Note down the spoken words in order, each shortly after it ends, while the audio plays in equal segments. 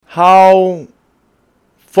how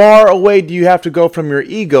far away do you have to go from your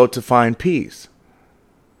ego to find peace?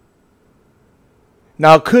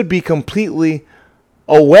 Now, it could be completely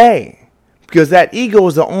away, because that ego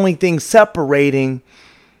is the only thing separating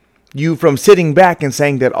you from sitting back and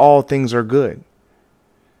saying that all things are good.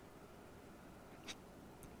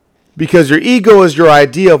 Because your ego is your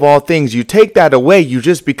idea of all things. You take that away, you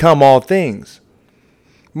just become all things.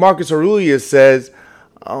 Marcus Aurelius says,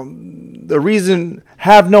 the reason,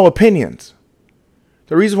 have no opinions.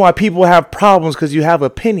 The reason why people have problems because you have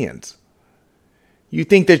opinions. You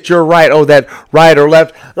think that you're right. Oh, that right or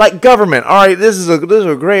left. Like government. All right, this is a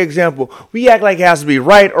great example. We act like it has to be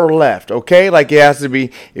right or left, okay? Like it has to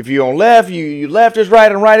be, if you're on left, you left is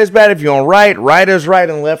right and right is bad. If you're on right, right is right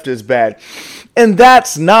and left is bad. And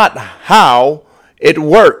that's not how it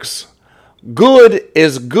works. Good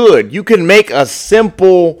is good. You can make a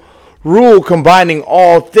simple rule combining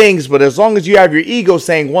all things, but as long as you have your ego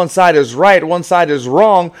saying one side is right, one side is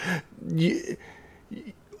wrong,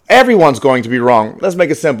 everyone's going to be wrong. Let's make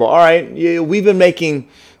it simple. All right, we've been making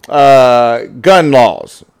gun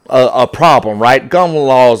laws a problem, right? Gun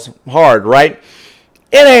laws hard, right?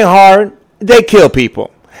 It ain't hard. They kill people.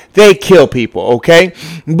 They kill people, okay?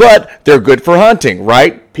 But they're good for hunting,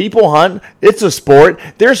 right? People hunt. It's a sport.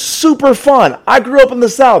 They're super fun. I grew up in the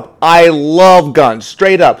South. I love guns,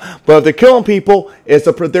 straight up. But if they're killing people,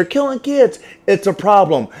 they're killing kids. It's a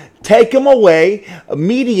problem. Take them away,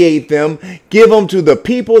 mediate them, give them to the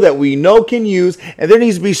people that we know can use, and there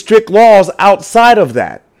needs to be strict laws outside of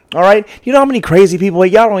that. All right? You know how many crazy people,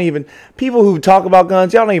 people who talk about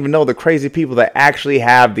guns, y'all don't even know the crazy people that actually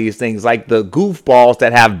have these things, like the goofballs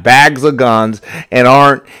that have bags of guns and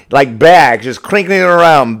aren't, like bags, just clinking it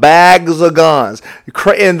around, bags of guns.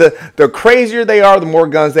 And the crazier they are, the more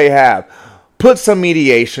guns they have. Put some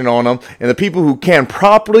mediation on them, and the people who can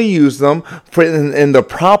properly use them in the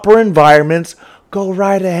proper environments, go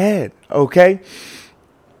right ahead, okay?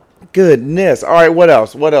 Goodness. All right, what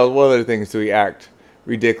else? What other things do we act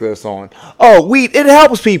ridiculous on? Oh, weed. It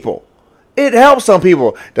helps people. It helps some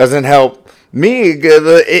people. Doesn't help me.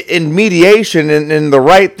 In mediation and in the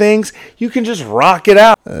right things, you can just rock it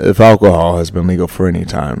out. If alcohol has been legal for any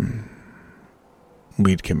time,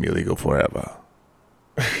 weed can be legal forever.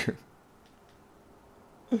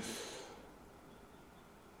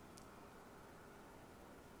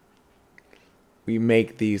 We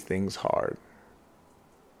make these things hard.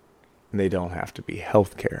 And they don't have to be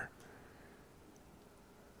healthcare.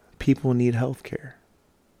 People need healthcare.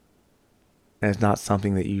 And it's not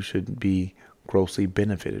something that you should be grossly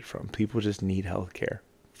benefited from. People just need healthcare.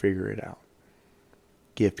 Figure it out.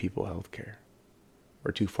 Give people healthcare.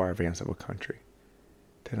 We're too far advanced of a country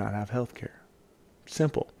to not have healthcare.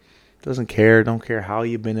 Simple. Don't care how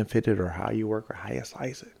you benefited or how you work or how you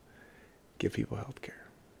slice it. Give people healthcare.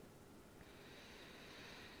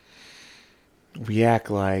 We act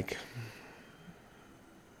like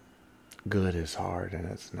good is hard, and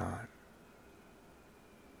it's not.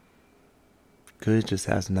 Good just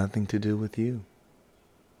has nothing to do with you.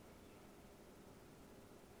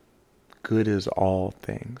 Good is all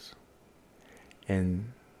things.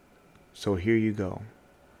 And so here you go.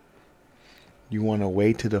 You want a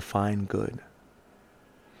way to define good.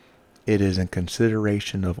 It is in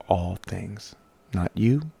consideration of all things. Not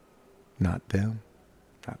you, not them,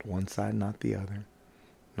 not one side, not the other.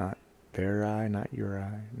 Not their eye, not your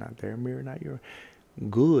eye. Not their mirror, not your.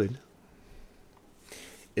 Good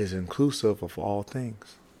is inclusive of all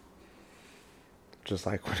things. Just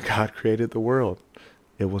like when God created the world,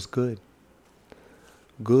 it was good.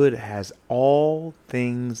 Good has all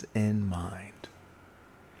things in mind.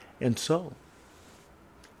 And so,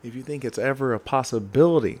 if you think it's ever a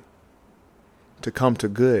possibility to come to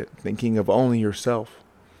good, thinking of only yourself,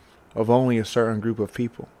 of only a certain group of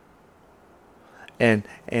people, and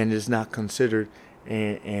is not considered,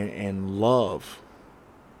 and love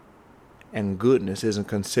and goodness isn't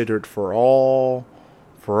considered for all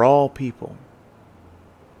people.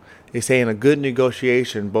 They say in a good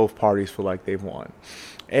negotiation, both parties feel like they've won.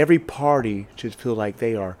 Every party should feel like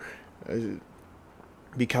they are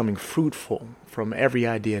becoming fruitful from every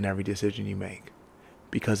idea and every decision you make,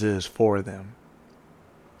 because it is for them.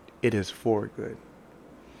 It is for good.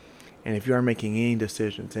 And if you are making any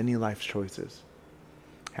decisions, any life choices,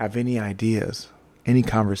 have any ideas, any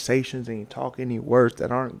conversations, any talk, any words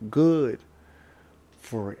that aren't good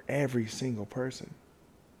for every single person,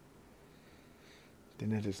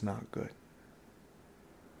 then it is not good.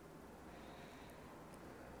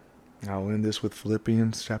 I'll end this with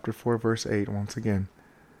Philippians chapter 4, verse 8 once again.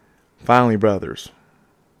 Finally, brothers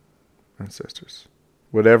and sisters,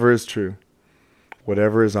 whatever is true,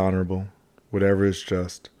 whatever is honorable, whatever is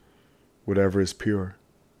just, whatever is pure,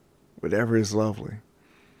 whatever is lovely,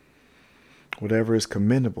 whatever is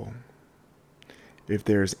commendable, if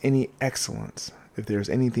there is any excellence, if there is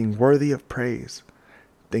anything worthy of praise,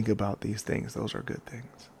 think about these things. Those are good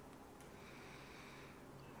things.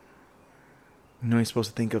 You're supposed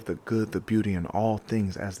to think of the good, the beauty in all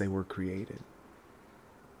things as they were created.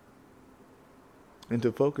 And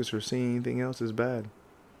to focus or see anything else is bad.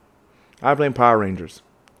 I blame Power Rangers.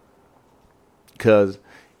 Because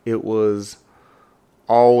it was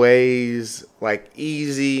always like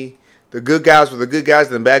easy. The good guys were the good guys,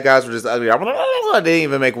 and the bad guys were just ugly. They didn't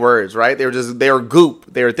even make words, right? They were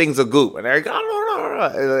goop. They were things of goop. And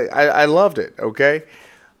I loved it, okay?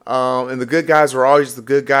 And the good guys were always the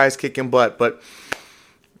good guys kicking butt. But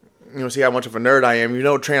see how much of a nerd I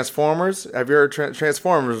am. Transformers? Have you heard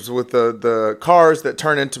Transformers with the cars that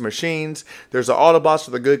turn into machines? There's the Autobots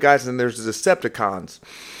for the good guys, and there's the Decepticons.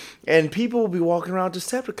 And people will be walking around with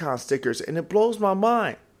Decepticon stickers, and it blows my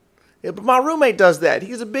mind. But my roommate does that.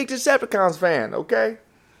 He's a big Decepticons fan, okay?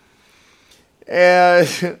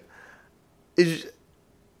 And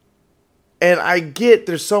I get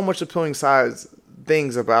there's so much appealing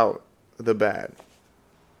things about the bad.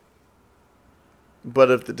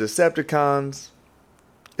 But if the Decepticons,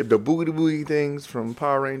 if the boogie things from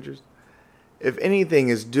Power Rangers, if anything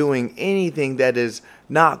is doing anything that is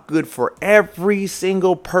not good for every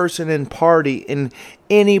single person and party in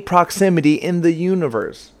any proximity in the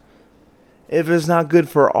universe, if it's not good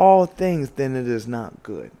for all things, then it is not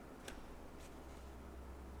good.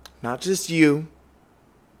 Not just you,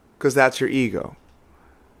 because that's your ego.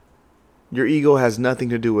 Your ego has nothing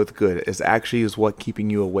to do with good. It actually is what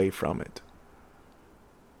keeping you away from it.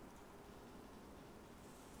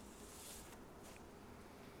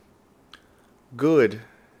 Good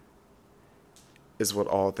is what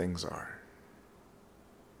all things are.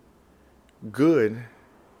 Good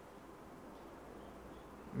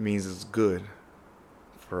means it's good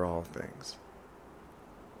for all things.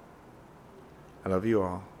 I love you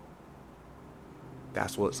all.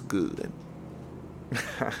 That's what's good.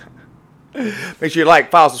 Make sure you like,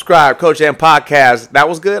 follow, subscribe, Coach M Podcast. That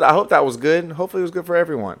was good. I hope that was good. Hopefully it was good for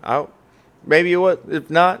everyone. Maybe it was. If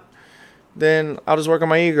not, then I'll just work on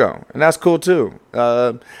my ego. And that's cool too.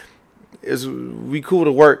 It's be cool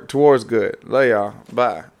to work towards good. Love y'all.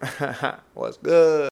 Bye. What's good?